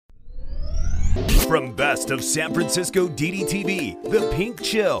From Best of San Francisco DDTV, The Pink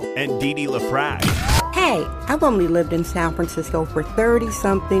Chill, and Didi LaFrac. Hey, I've only lived in San Francisco for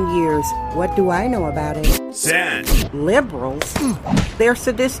 30-something years. What do I know about it? San Liberals? They're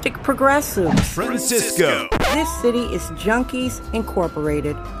sadistic progressives. Francisco. This city is Junkies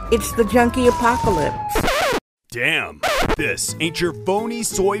Incorporated. It's the junkie apocalypse. Damn, this ain't your phony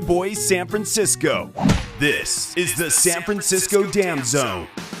soy boy San Francisco. This is the San Francisco Dam Zone.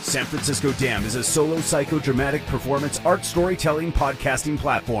 San Francisco Dam is a solo psychodramatic performance art storytelling podcasting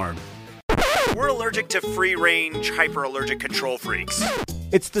platform. We're allergic to free-range, hyper-allergic control freaks.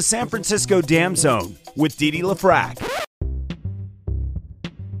 It's the San Francisco Dam Zone with Didi LaFrac.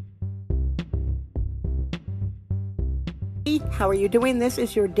 How are you doing? This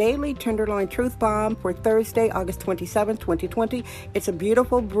is your daily Tenderloin Truth Bomb for Thursday, August 27, 2020. It's a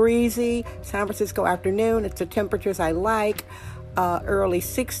beautiful, breezy San Francisco afternoon. It's the temperatures I like. Early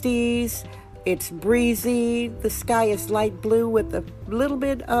 60s. It's breezy. The sky is light blue with a little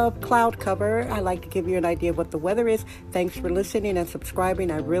bit of cloud cover. I like to give you an idea of what the weather is. Thanks for listening and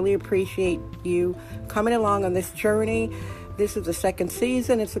subscribing. I really appreciate you coming along on this journey. This is the second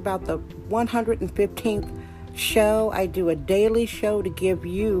season. It's about the 115th show. I do a daily show to give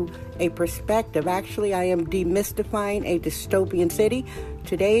you a perspective. Actually, I am demystifying a dystopian city.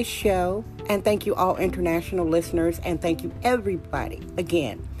 Today's show, and thank you all international listeners, and thank you everybody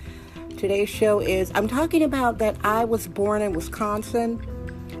again. Today's show is, I'm talking about that I was born in Wisconsin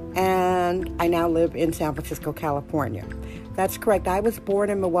and I now live in San Francisco, California. That's correct. I was born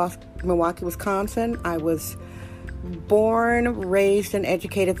in Milwaukee, Wisconsin. I was born, raised, and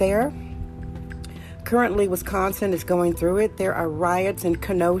educated there. Currently, Wisconsin is going through it. There are riots in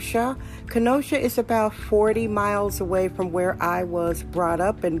Kenosha. Kenosha is about 40 miles away from where I was brought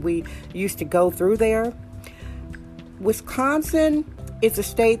up, and we used to go through there. Wisconsin is a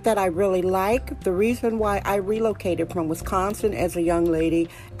state that I really like. The reason why I relocated from Wisconsin as a young lady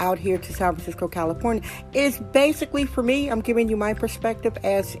out here to San Francisco, California, is basically, for me, I'm giving you my perspective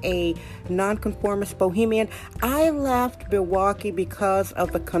as a nonconformist bohemian. I left Milwaukee because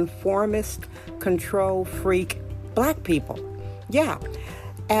of the conformist, control freak black people. Yeah.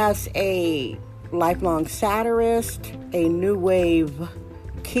 As a lifelong satirist, a new wave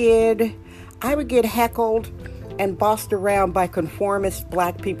kid, I would get heckled and bossed around by conformist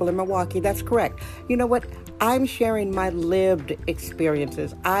black people in Milwaukee. That's correct. You know what? I'm sharing my lived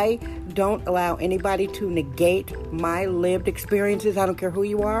experiences. I don't allow anybody to negate my lived experiences. I don't care who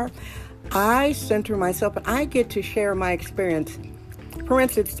you are. I center myself and I get to share my experience. For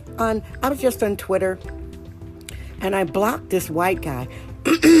instance, I was just on Twitter and I blocked this white guy.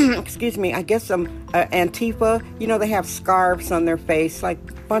 Excuse me, I guess some Antifa, you know, they have scarves on their face, like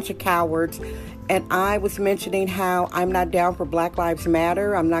a bunch of cowards. And I was mentioning how I'm not down for Black Lives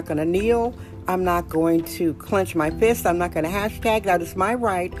Matter. I'm not going to kneel. I'm not going to clench my fist. I'm not going to hashtag. That is my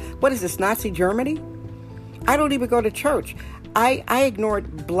right. What is this, Nazi Germany? I don't even go to church. I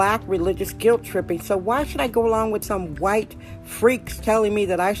ignored black religious guilt tripping. So why should I go along with some white freaks telling me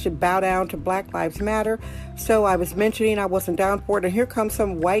that I should bow down to Black Lives Matter? So I was mentioning I wasn't down for it. And here comes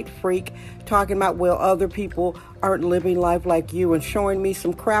some white freak talking about, well, other people aren't living life like you and showing me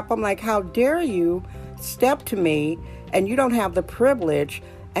some crap. I'm like, how dare you step to me and you don't have the privilege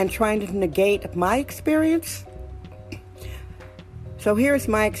and trying to negate my experience? So here's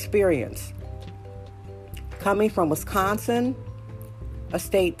my experience. Coming from Wisconsin, a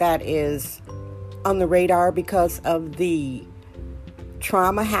state that is on the radar because of the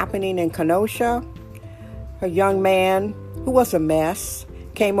trauma happening in Kenosha, a young man who was a mess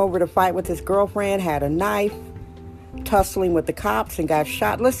came over to fight with his girlfriend, had a knife, tussling with the cops and got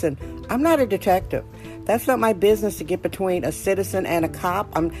shot. Listen, I'm not a detective. That's not my business to get between a citizen and a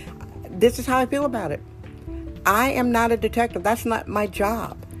cop. This is how I feel about it. I am not a detective. That's not my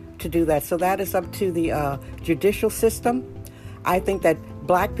job to do that. So that is up to the judicial system. I think that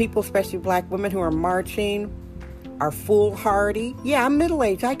black people, especially black women who are marching, are foolhardy. Yeah, I'm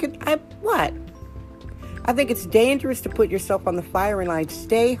middle-aged. What? I think it's dangerous to put yourself on the firing line.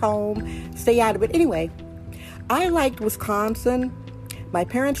 Stay home, stay out of it. Anyway, I liked Wisconsin. My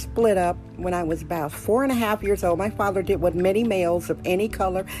parents split up when I was about 4.5 years old. My father did what many males of any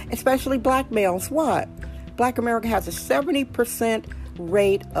color, especially black males, what? Black America has a 70%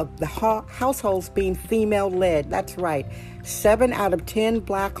 rate of the households being female-led. That's right. 7 out of 10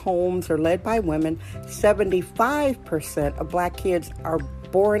 black homes are led by women. 75% of black kids are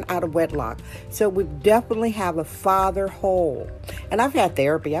born out of wedlock. So we definitely have a father hole. And I've had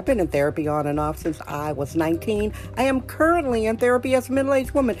therapy. I've been in therapy on and off since I was 19. I am currently in therapy as a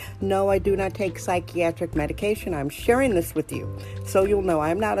middle-aged woman. No, I do not take psychiatric medication. I'm sharing this with you so you'll know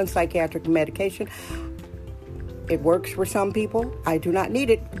I'm not on psychiatric medication. It works for some people. I do not need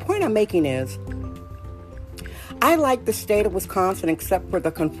it. The point I'm making is I like the state of Wisconsin except for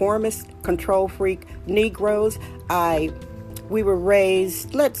the conformist, control freak Negroes. We were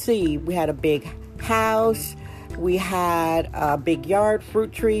raised, we had a big house, we had a big yard,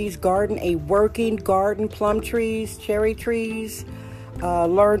 fruit trees, garden, a working garden, plum trees, cherry trees,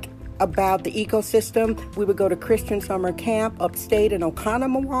 learned about the ecosystem. We would go to Christian summer camp upstate in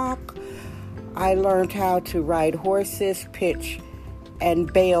Oconomowoc. I learned how to ride horses, pitch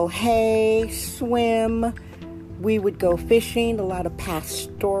and bale hay, swim. We would go fishing, a lot of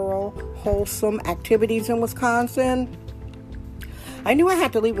pastoral, wholesome activities in Wisconsin. I knew I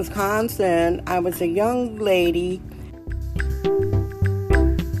had to leave Wisconsin. I was a young lady.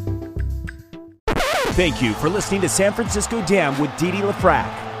 Thank you for listening to San Francisco Dam with Dee Dee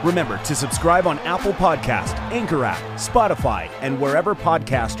LaFrac. Remember to subscribe on Apple Podcast, Anchor app, Spotify, and wherever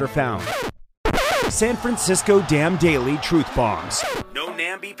podcasts are found. San Francisco Dam Daily Truth Bombs. No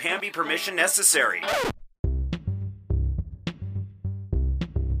namby-pamby permission necessary.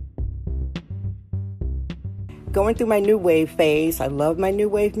 Going through my new wave phase. I love my new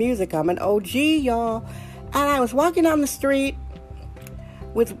wave music. I'm an OG, y'all. And I was walking down the street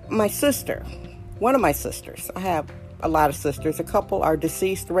with my sister, one of my sisters. I have a lot of sisters. A couple are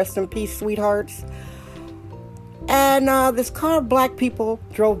deceased. Rest in peace, sweethearts. And this car of black people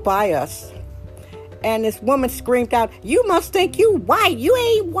drove by us. And this woman screamed out, "You must think you white. You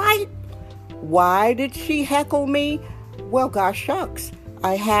ain't white." Why did she heckle me? Well, gosh shucks.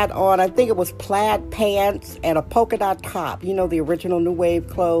 I had on, I think it was plaid pants and a polka dot top. You know, the original New Wave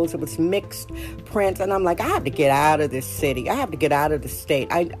clothes. It was mixed prints. And I'm like, I have to get out of this city. I have to get out of the state.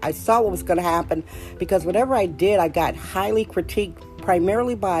 I saw what was going to happen because whatever I did, I got highly critiqued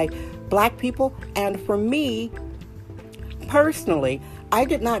primarily by black people. And for me, personally, I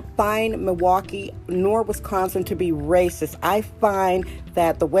did not find Milwaukee nor Wisconsin to be racist. I find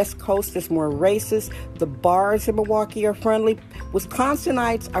that the West Coast is more racist. The bars in Milwaukee are friendly.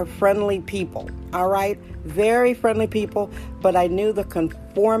 Wisconsinites are friendly people, all right? Very friendly people, but I knew the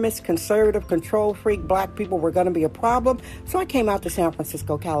conformist, conservative, control freak black people were going to be a problem. So I came out to San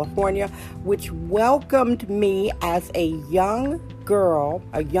Francisco, California, which welcomed me as a young girl,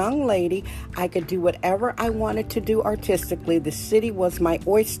 a young lady. I could do whatever I wanted to do artistically. The city was my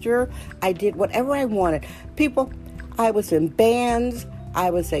oyster. I did whatever I wanted. People, I was in bands.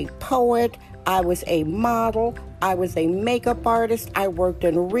 I was a poet. I was a model. I was a makeup artist. I worked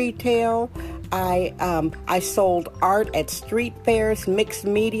in retail. I sold art at street fairs, mixed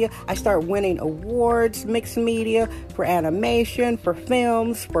media. I started winning awards, mixed media, for animation, for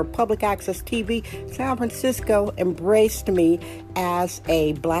films, for public access TV. San Francisco embraced me as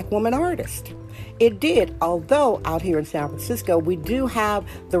a black woman artist. It did, although out here in San Francisco, we do have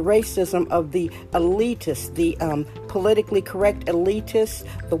the racism of the elitists, the politically correct elitists,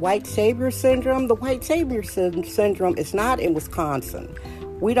 the white savior syndrome. The white savior syndrome is not in Wisconsin.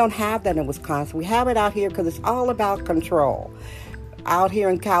 We don't have that in Wisconsin. We have it out here because it's all about control. Out here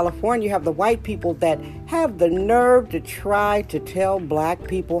in California, you have the white people that have the nerve to try to tell black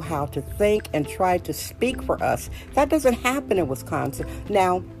people how to think and try to speak for us. That doesn't happen in Wisconsin.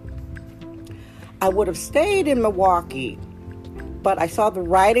 Now, I would have stayed in Milwaukee, but I saw the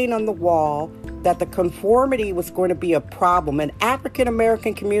writing on the wall that the conformity was going to be a problem. And African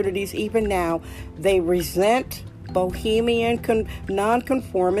American communities, even now, they resent bohemian,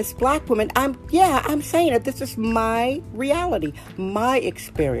 nonconformist black women. I'm saying it. This is my reality, my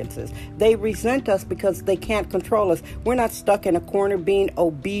experiences. They resent us because they can't control us. We're not stuck in a corner being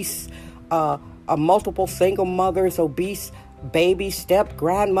obese, multiple single mothers, obese baby step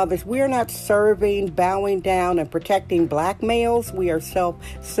grandmothers. We are not serving, bowing down, and protecting black males. We are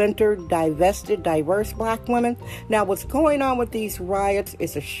self-centered, divested, diverse black women. Now, what's going on with these riots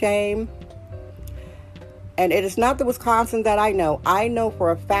is a shame. And it is not the Wisconsin that I know. I know for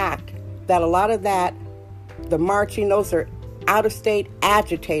a fact that a lot of that, the marching, those are out-of-state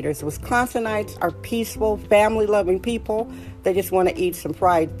agitators. Wisconsinites are peaceful, family-loving people. They just want to eat some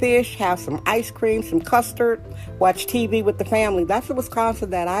fried fish, have some ice cream, some custard, watch TV with the family. That's the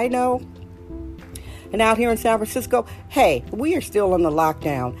Wisconsin that I know. And out here in San Francisco, hey, we are still on the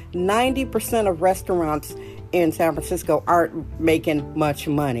lockdown. 90% of restaurants in San Francisco aren't making much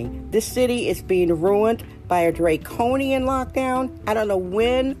money. This city is being ruined by a draconian lockdown. I don't know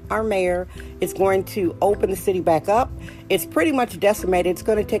when our mayor is going to open the city back up. It's pretty much decimated. It's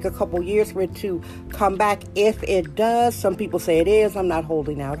going to take a couple years for it to come back if it does. Some people say it is. I'm not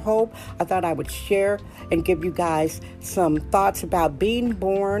holding out hope. I thought I would share and give you guys some thoughts about being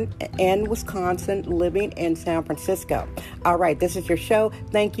born in Wisconsin, living in San Francisco. All right, this is your show.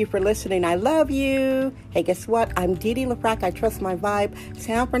 Thank you for listening. I love you. Hey, guess what? I'm Didi LaFrac. I trust my vibe.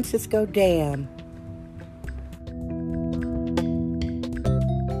 San Francisco Dam.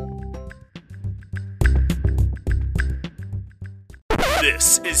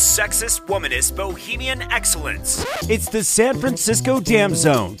 This is Sexist Womanist Bohemian Excellence It's the San Francisco Dam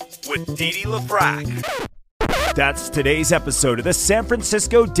Zone. with Didi LaFrac. That's today's episode of the San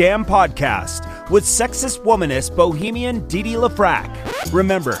Francisco Dam Podcast with sexist womanist Bohemian Didi LaFrac.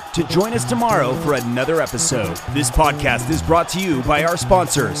 Remember to join us tomorrow for another episode. This podcast is brought to you by our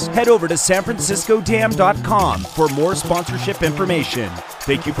sponsors. Head over to sanfranciscodam.com for more sponsorship information.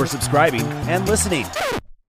 Thank you for subscribing and listening.